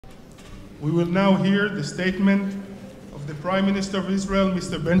We will now hear the statement of the Prime Minister of Israel,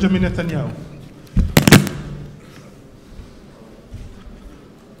 Mr. Benjamin Netanyahu.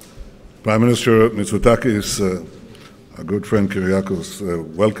 Prime Minister Mitsotakis, our good friend Kyriakos,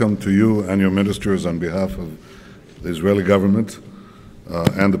 welcome to you and your ministers on behalf of the Israeli government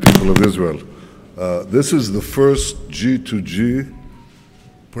and the people of Israel. This is the first G2G,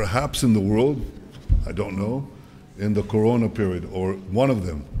 perhaps in the world, I don't know, in the Corona period, or one of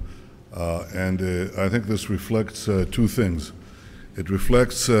them. I think this reflects two things. It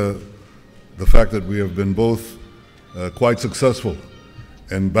reflects the fact that we have been both quite successful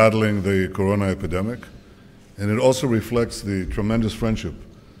in battling the Corona epidemic, and it also reflects the tremendous friendship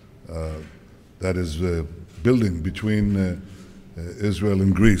that is building between Israel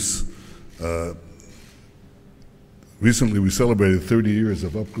and Greece. Recently, we celebrated 30 years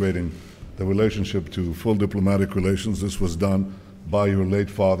of upgrading the relationship to full diplomatic relations. This was done by your late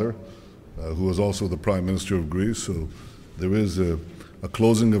father, who was also the Prime Minister of Greece. So there is a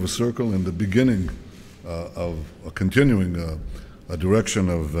closing of a circle and the beginning of a continuing a direction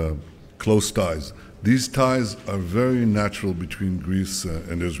of close ties. These ties are very natural between Greece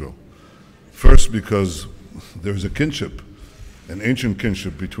and Israel. First, because there's a kinship, an ancient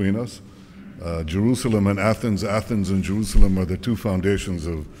kinship between us. Jerusalem and Athens, Athens and Jerusalem are the two foundations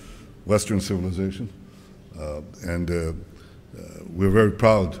of Western civilization. We're very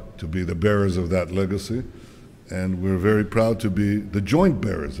proud to be the bearers of that legacy, and we're very proud to be the joint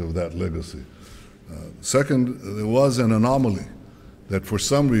bearers of that legacy. Second, there was an anomaly that for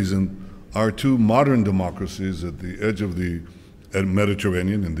some reason our two modern democracies at the edge of the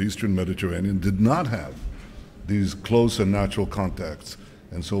Mediterranean, in the Eastern Mediterranean, did not have these close and natural contacts.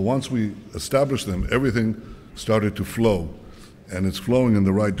 And so once we established them, everything started to flow, and it's flowing in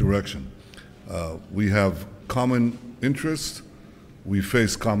the right direction. We have common interests, we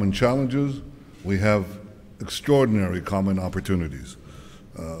face common challenges, we have extraordinary common opportunities.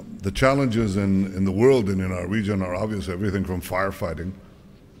 The challenges in the world and in our region are obvious, everything from firefighting,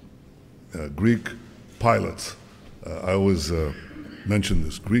 Greek pilots. I always mention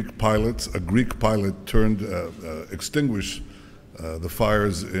this, Greek pilots, a Greek pilot extinguished the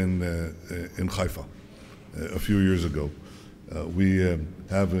fires in Haifa a few years ago. We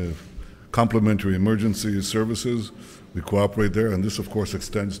have complementary emergency services. We cooperate there, and this, of course,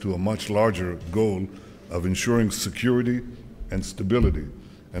 extends to a much larger goal of ensuring security and stability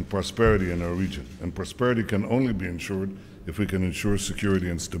and prosperity in our region. And prosperity can only be ensured if we can ensure security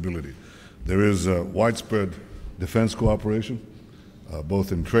and stability. There is widespread defense cooperation,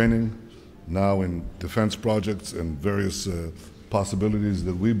 both in training, now in defense projects and various possibilities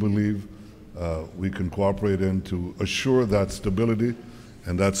that we believe we can cooperate in to assure that stability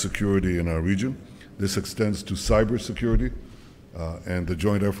and that security in our region. This extends to cybersecurity and the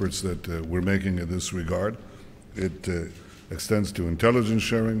joint efforts that we're making in this regard. It extends to intelligence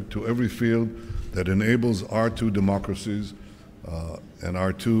sharing, to every field that enables our two democracies and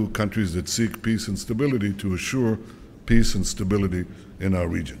our two countries that seek peace and stability to assure peace and stability in our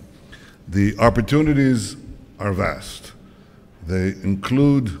region. The opportunities are vast. They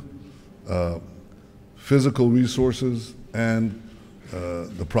include physical resources and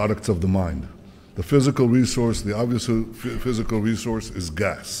the products of the mind. The physical resource, the obvious physical resource is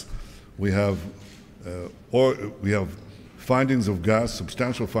gas. We have findings of gas,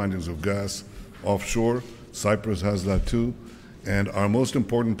 substantial findings of gas offshore. Cyprus has that too. And our most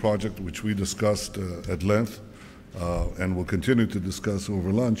important project, which we discussed at length and will continue to discuss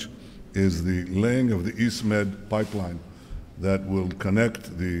over lunch, is the laying of the East Med pipeline that will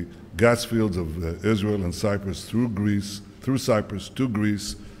connect the gas fields of Israel and Cyprus through Greece, through Cyprus to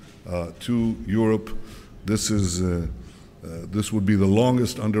Greece, to Europe. This would be the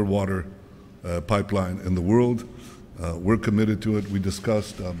longest underwater pipeline in the world. We're committed to it. We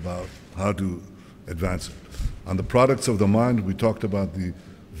discussed about how to advance it. On the products of the mind, we talked about the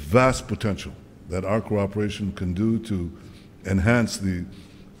vast potential that our cooperation can do to enhance the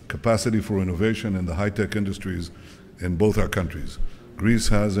capacity for innovation in the high-tech industries in both our countries. Greece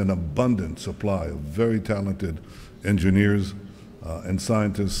has an abundant supply of very talented engineers and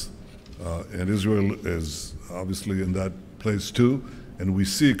scientists, and Israel is obviously in that place too, and we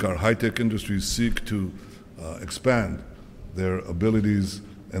seek, our high-tech industries seek to expand their abilities,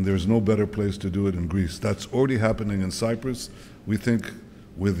 and there's no better place to do it in Greece. That's already happening in Cyprus. We think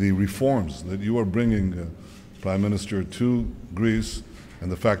with the reforms that you are bringing, Prime Minister, to Greece,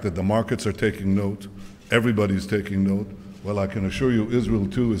 and the fact that the markets are taking note, everybody's taking note, well, I can assure you Israel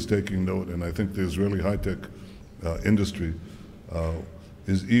too is taking note, and I think the Israeli high-tech industry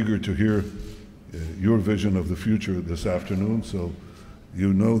is eager to hear your vision of the future this afternoon. So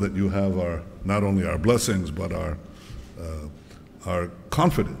you know that you have not only our blessings, but our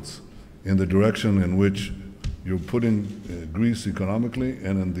confidence in the direction in which you're putting Greece economically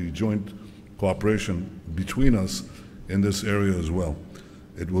and in the joint cooperation between us in this area as well.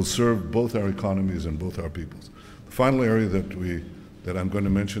 It will serve both our economies and both our peoples. The final area that I'm going to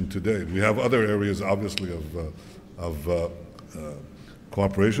mention today, we have other areas, obviously, of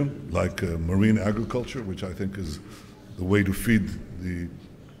cooperation, like marine agriculture, which I think is the way to feed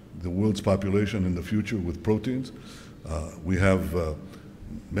the world's population in the future with proteins. We have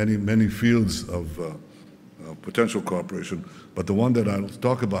many fields of potential cooperation, but the one that I'll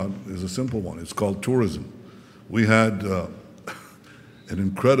talk about is a simple one. It's called tourism. We had an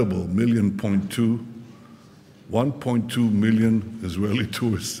incredible 1.2 million Israeli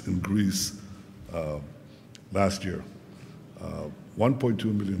tourists in Greece last year. 1.2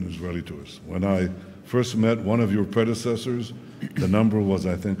 million Israeli tourists. When I first met one of your predecessors, the number was,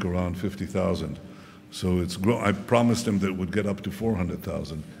 I think, around 50,000. So it's grown. I promised him that it would get up to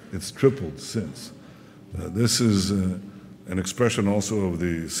 400,000. It's tripled since. This is an expression also of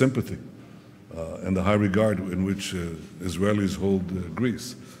the sympathy and the high regard in which Israelis hold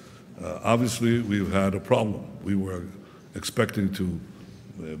Greece. Obviously, we've had a problem. We were expecting to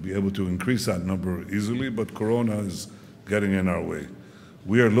be able to increase that number easily, but Corona is getting in our way.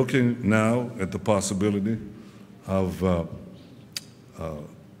 We are looking now at the possibility of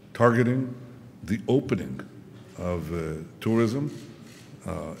targeting the opening of tourism,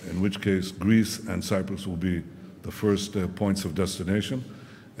 in which case Greece and Cyprus will be the first points of destination.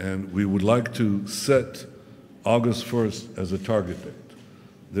 And we would like to set August 1st as a target date.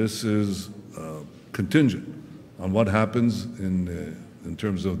 This is contingent on what happens in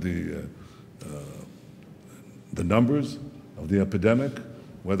terms of the numbers of the epidemic,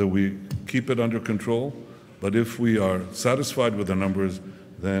 whether we keep it under control. But if we are satisfied with the numbers,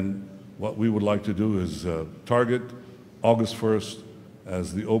 then what we would like to do is target August 1st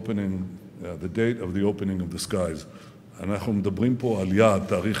as the opening, the date of the opening of the skies. אנחנו מדברים פה על יעד,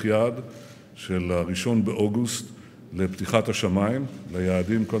 תאריך יעד של 1 באוגוסט לפתיחת השמיים,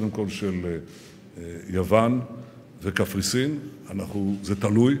 ליעדים קודם כל של יוון וקפריסין. זה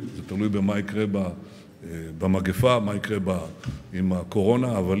תלוי במה יקרה במגפה, מה יקרה עם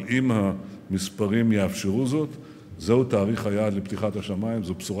הקורונה, אבל אם המספרים יאפשרו זאת, זהו תאריך היעד לפתיחת השמיים,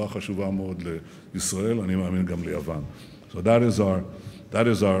 זו בשורה חשובה מאוד לישראל, אני מאמין גם ליוון. So that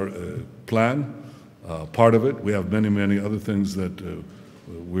is our plan. Part of it. We have many other things that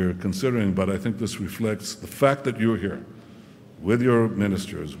we're considering, but I think this reflects the fact that you're here with your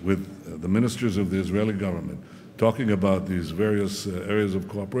ministers, with the ministers of the Israeli government, talking about these various areas of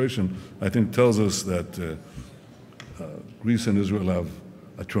cooperation, I think tells us that Greece and Israel have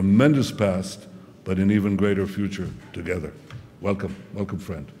a tremendous past, but an even greater future together. Welcome,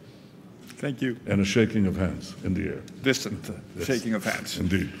 friend. Thank you. And a shaking of hands in the air. Distant yes. Shaking of hands.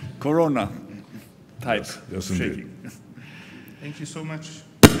 Indeed. Corona type yes, shaking. Thank you so much,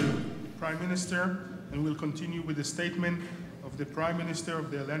 Prime Minister. And we'll continue with the statement of the Prime Minister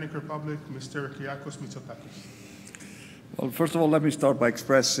of the Hellenic Republic, Mr. Kyriakos Mitsotakis. Well, first of all, let me start by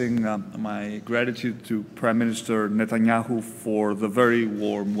expressing my gratitude to Prime Minister Netanyahu for the very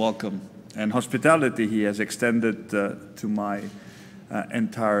warm welcome and hospitality he has extended to my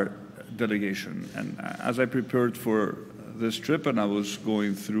entire delegation. And as I prepared for this trip and I was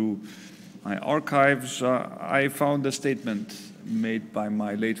going through my archives, I found a statement made by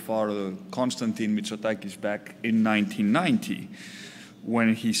my late father, Konstantin Mitsotakis, back in 1990,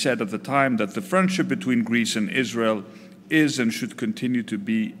 when he said at the time that the friendship between Greece and Israel is and should continue to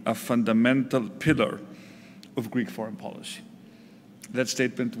be a fundamental pillar of Greek foreign policy. That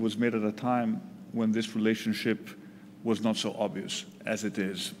statement was made at a time when this relationship was not so obvious as it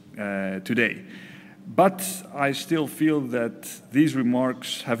is today. But I still feel that these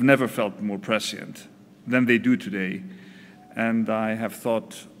remarks have never felt more prescient than they do today. And I have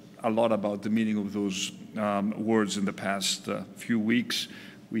thought a lot about the meaning of those words in the past few weeks.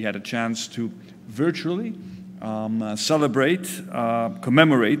 We had a chance to virtually celebrate,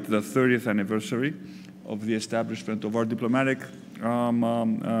 commemorate the 30th anniversary of the establishment of our diplomatic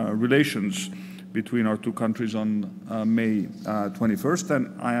relations between our two countries on May 21st.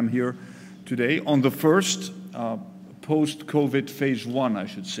 And I am here today on the first post-COVID phase one, I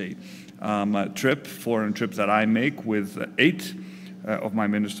should say, foreign trip that I make with 8 of my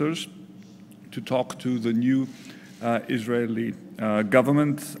ministers to talk to the new Israeli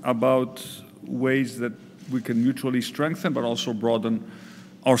government about ways that we can mutually strengthen but also broaden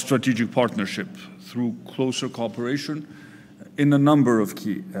our strategic partnership through closer cooperation in a number of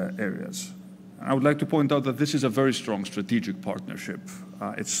key areas. I would like to point out that this is a very strong strategic partnership.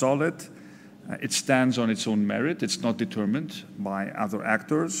 It's solid. It stands on its own merit. It's not determined by other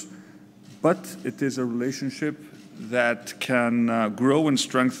actors, but it is a relationship that can grow and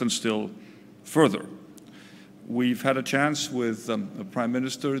strengthen still further. We've had a chance with the Prime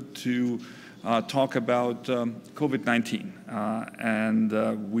Minister to talk about COVID-19, and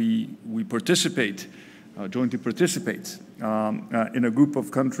we participate, jointly participate in a group of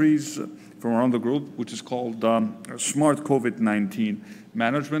countries from around the globe, which is called Smart COVID-19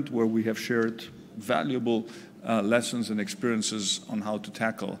 Management, where we have shared valuable lessons and experiences on how to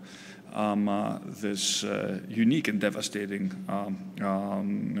tackle this unique and devastating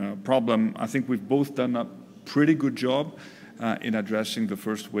problem. I think we've both done a pretty good job in addressing the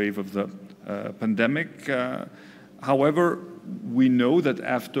first wave of the pandemic. However, we know that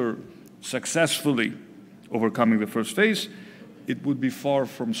after successfully overcoming the first phase, it would be far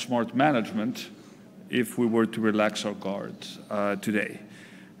from smart management if we were to relax our guard today.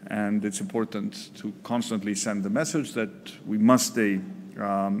 And it's important to constantly send the message that we must stay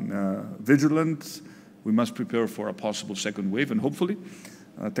vigilant, we must prepare for a possible second wave, and hopefully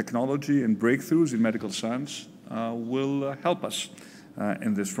technology and breakthroughs in medical science will help us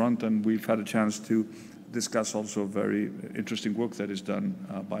in this front. And we've had a chance to discuss also very interesting work that is done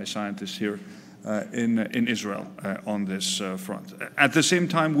by scientists here in Israel on this front. At the same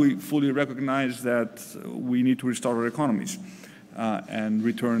time, we fully recognize that we need to restart our economies and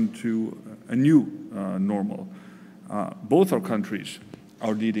return to a new normal. Both our countries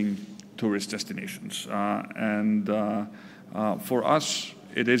are leading tourist destinations. For us,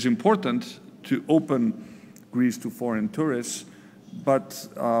 it is important to open Greece to foreign tourists, but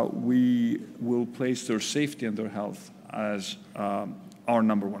we will place their safety and their health as our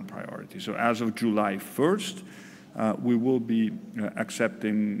number one priority. So as of July 1st, we will be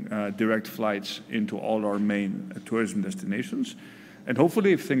accepting direct flights into all our main tourism destinations. And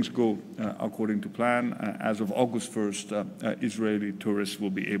hopefully, if things go according to plan, as of August 1st, Israeli tourists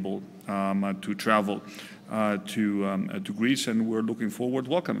will be able to travel to Greece, and we're looking forward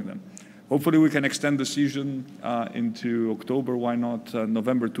to welcoming them. Hopefully, we can extend the season into October, why not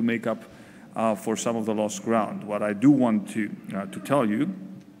November, to make up for some of the lost ground. What I do want to tell you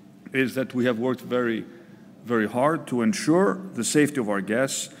is that we have worked very, very hard to ensure the safety of our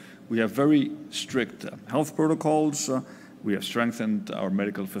guests. We have very strict health protocols. We have strengthened our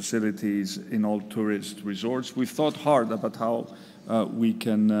medical facilities in all tourist resorts. We've thought hard about how we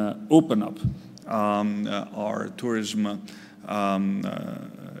can open up our tourism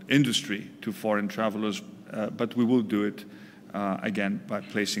industry to foreign travelers, but we will do it again by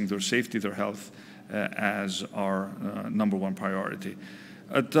placing their safety, their health as our number one priority.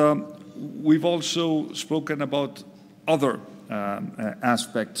 We've also spoken about other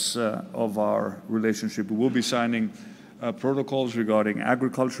aspects of our relationship. We will be signing protocols regarding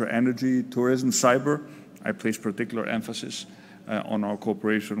agriculture, energy, tourism, cyber. I place particular emphasis on our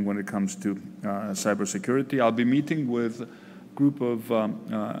cooperation when it comes to cybersecurity. I'll be meeting with a group of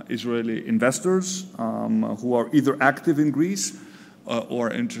Israeli investors who are either active in Greece or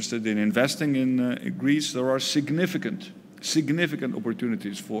interested in investing in Greece. There are significant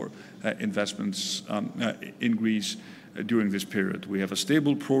opportunities for investments in Greece during this period. We have a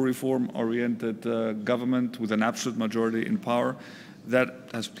stable, pro-reform-oriented government with an absolute majority in power that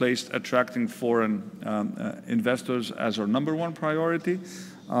has placed attracting foreign investors as our number one priority.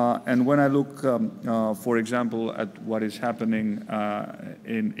 And when I look, for example, at what is happening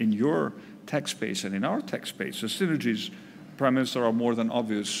in your tech space and in our tech space, the synergies, Prime Minister, are more than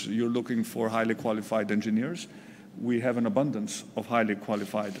obvious. You're looking for highly qualified engineers. We have an abundance of highly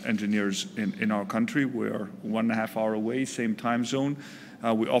qualified engineers in our country. We're 1.5 hours away, same time zone.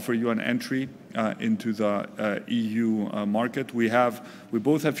 We offer you an entry into the EU market. We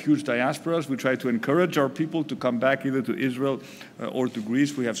both have huge diasporas. We try to encourage our people to come back either to Israel or to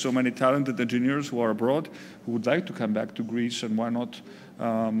Greece. We have so many talented engineers who are abroad who would like to come back to Greece, and why not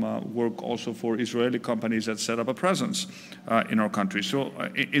work also for Israeli companies that set up a presence in our country. So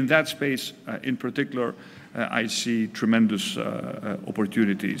in that space in particular, I see tremendous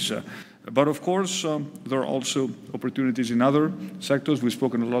opportunities. But of course, there are also opportunities in other sectors. We've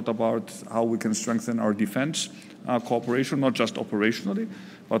spoken a lot about how we can strengthen our defense cooperation, not just operationally,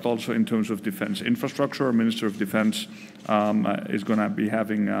 but also in terms of defense infrastructure. Our Minister of Defense is going to be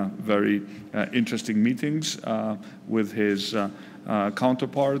having very interesting meetings with his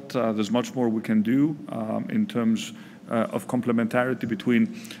counterpart. There's much more we can do in terms of complementarity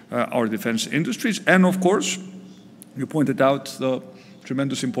between our defense industries. And of course, you pointed out the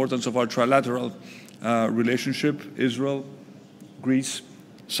tremendous importance of our trilateral relationship, Israel, Greece,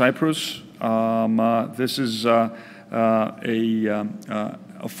 Cyprus. This is a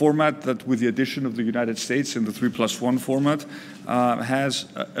format that, with the addition of the United States in the 3+1 format, has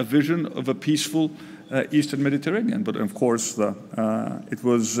a vision of a peaceful Eastern Mediterranean. But of course, it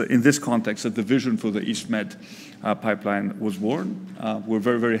was in this context that the vision for the East Med pipeline was born. We're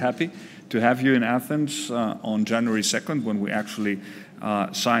very, very happy to have you in Athens on January 2nd, when we actually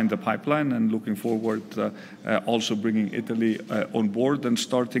signed the pipeline, and looking forward also bringing Italy on board and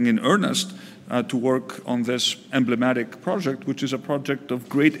starting in earnest to work on this emblematic project, which is a project of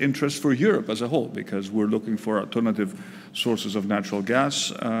great interest for Europe as a whole, because we're looking for alternative sources of natural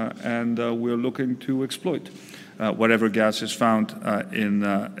gas, and we're looking to exploit whatever gas is found in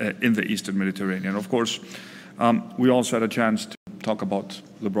the Eastern Mediterranean. Of course, we also had a chance to talk about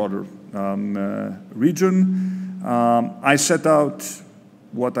the broader region. I set out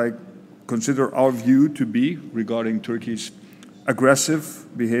what I consider our view to be regarding Turkey's aggressive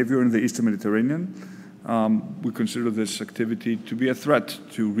behavior in the Eastern Mediterranean. We consider this activity to be a threat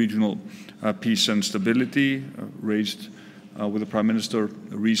to regional peace and stability, raised with the Prime Minister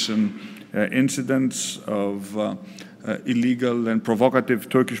recent incidents of illegal and provocative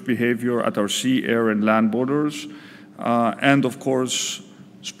Turkish behavior at our sea, air, and land borders, and of course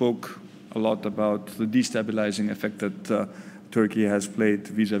spoke a lot about the destabilizing effect that Turkey has played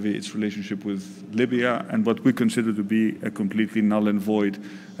vis-à-vis its relationship with Libya, and what we consider to be a completely null and void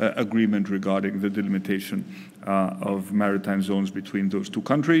agreement regarding the delimitation of maritime zones between those two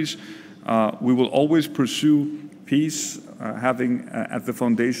countries. We will always pursue peace, having at the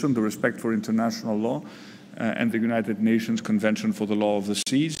foundation the respect for international law and the United Nations Convention for the Law of the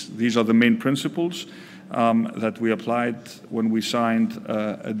Seas. These are the main principles that we applied when we signed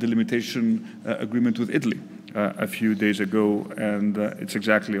a delimitation agreement with Italy a few days ago, and it's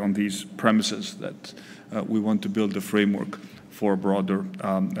exactly on these premises that we want to build a framework for broader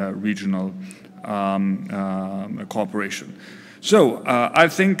regional cooperation. So I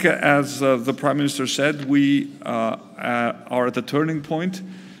think, as the Prime Minister said, we are at a turning point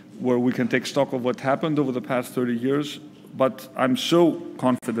where we can take stock of what happened over the past 30 years, but I'm so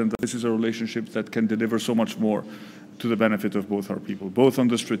confident that this is a relationship that can deliver so much more to the benefit of both our people, both on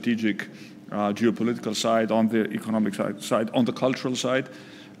the strategic, geopolitical side, on the economic side, on the cultural side.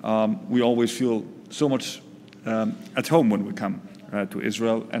 We always feel so much at home when we come to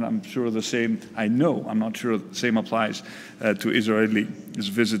Israel, and I'm sure the same, I'm not sure the same applies to Israelis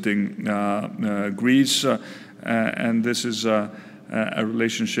visiting Greece, and this is a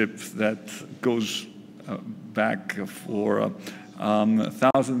relationship that goes back for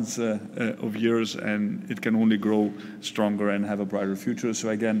thousands of years, and it can only grow stronger and have a brighter future. So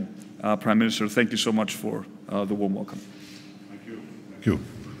again, Prime Minister, thank you so much for the warm welcome. Thank you. Thank you.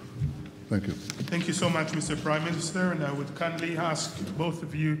 Thank you. Thank you so much, Mr. Prime Minister, and I would kindly ask both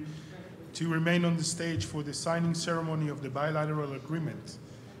of you to remain on the stage for the signing ceremony of the bilateral agreement.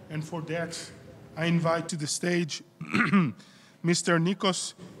 And for that, I invite to the stage Mr.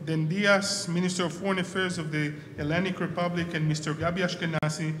 Nikos Dendias, Minister of Foreign Affairs of the Hellenic Republic, and Mr. Gabi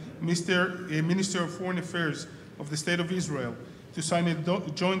Ashkenazi, Minister of Foreign Affairs of the State of Israel, to sign a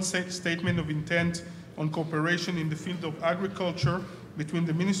joint statement of intent on cooperation in the field of agriculture between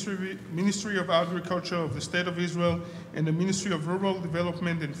the Ministry of Agriculture of the State of Israel and the Ministry of Rural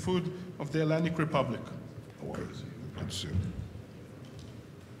Development and Food of the Hellenic Republic. Okay. Good to see you.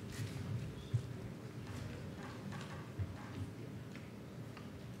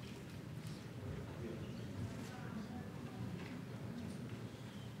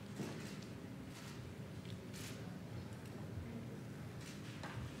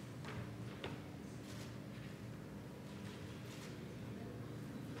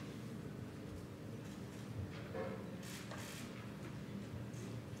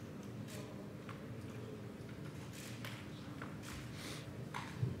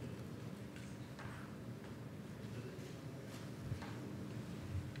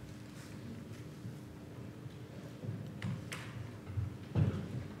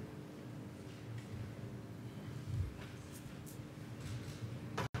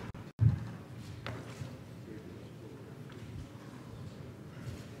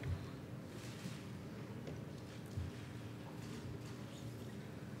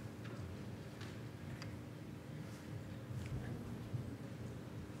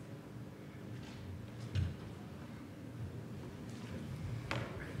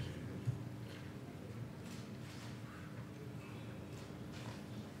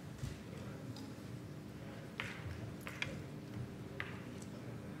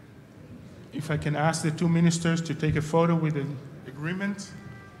 If I can ask the two ministers to take a photo with the agreement.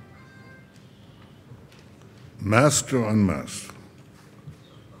 Masked or unmasked?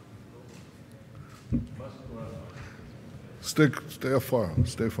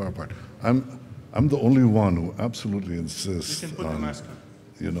 stay far apart. I'm the only one who absolutely insists on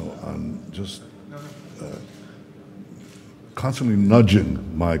just constantly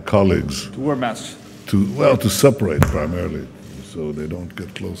nudging my colleagues To wear masks. to separate primarily, so they don't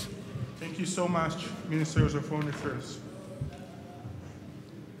get close. Thank you so much, Ministers of Foreign Affairs.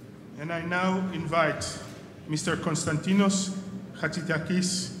 And I now invite Mr. Konstantinos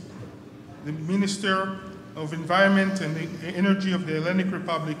Chatzitakis, the Minister of Environment and Energy of the Hellenic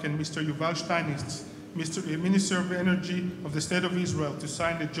Republic, and Mr. Yuval Steinitz, Minister of Energy of the State of Israel, to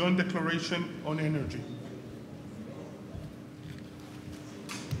sign the joint declaration on energy.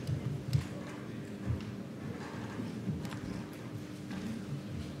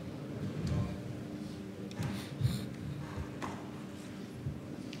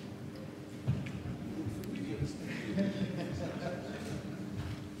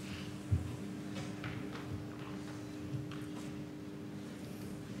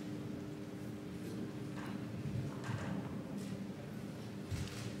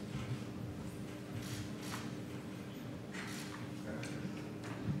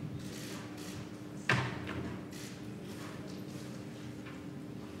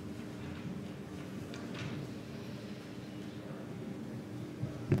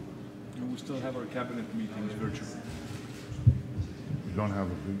 We still have our cabinet meetings virtually. You don't have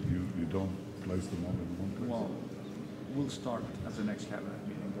you don't place them all in one place? Well, we'll start at the next cabinet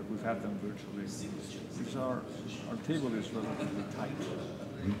meeting, but we've had them virtually. Because our table is relatively tight.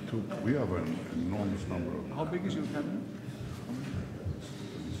 We have an enormous number of... How big is your cabinet?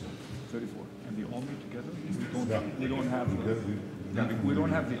 34. And they all meet together? We don't have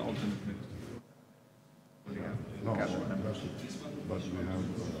the alternate minister. No, but we have...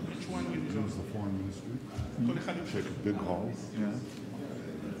 Which one will you use the foreign ministry. Take a big hall. Yeah.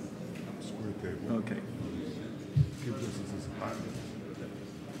 Square table. Okay. Give this as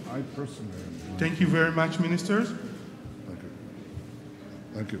I personally am... Thank you very much, Ministers. Thank you.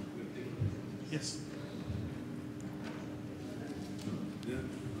 Thank you. Yes.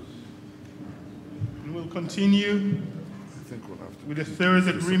 And we'll continue with the third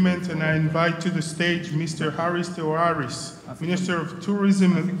agreement, and I invite to the stage Mr. Haris Theoharis, Minister of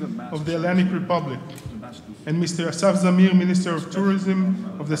Tourism of the Hellenic Republic, and Mr. Asaf Zamir, Minister of Tourism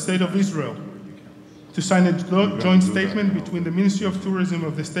of the State of Israel, to sign a joint statement between the Ministry of Tourism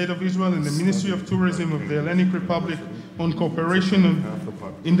of the State of Israel and the Ministry of Tourism of the Hellenic Republic on cooperation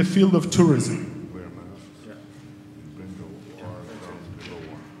in the field of tourism.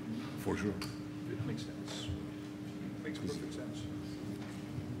 For sure. It makes sense. Makes perfect sense.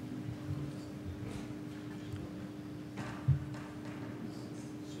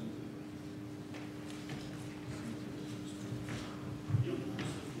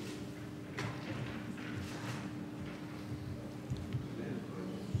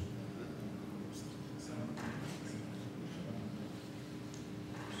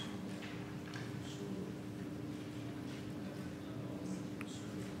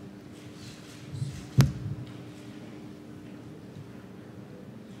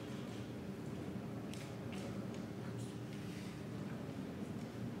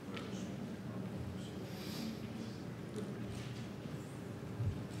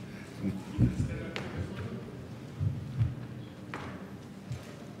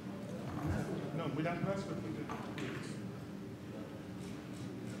 No, we don't ask what we did.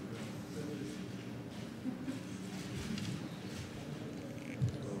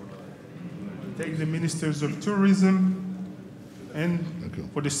 Take the Ministers of Tourism, and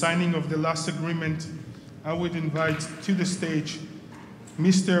for the signing of the last agreement, I would invite to the stage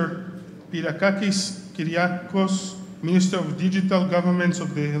Mr. Kyriakos, Minister of Digital Governments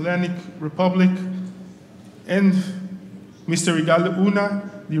of the Hellenic Republic, and Mr. Igal Una,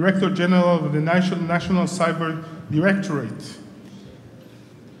 Director General of the National Cyber Directorate,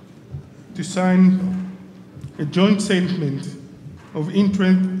 to sign a joint statement of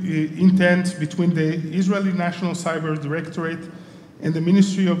intent between the Israeli National Cyber Directorate and the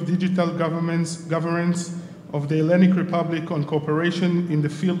Ministry of Digital Governance of the Hellenic Republic on cooperation in the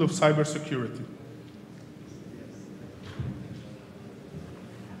field of cybersecurity.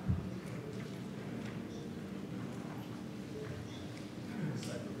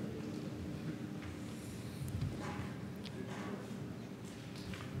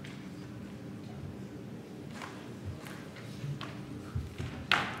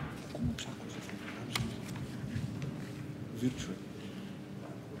 Virtual.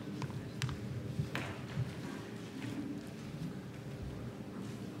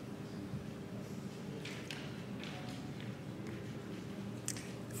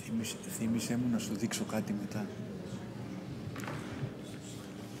 Θύμισέ μου να σου δείξω κάτι μετά.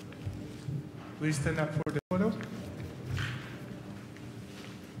 Please stand up for the photo.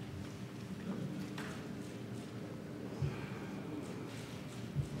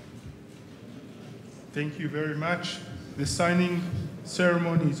 Thank you very much. The signing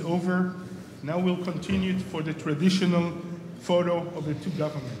ceremony is over. Now we'll continue for the traditional photo of the two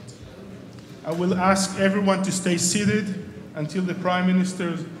governments. I will ask everyone to stay seated until the Prime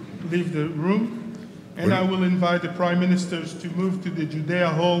Ministers leave the room, and I will invite the Prime Ministers to move to the Judea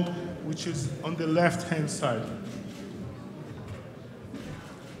Hall, which is on the left-hand side.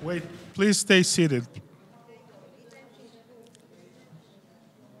 Wait, please stay seated.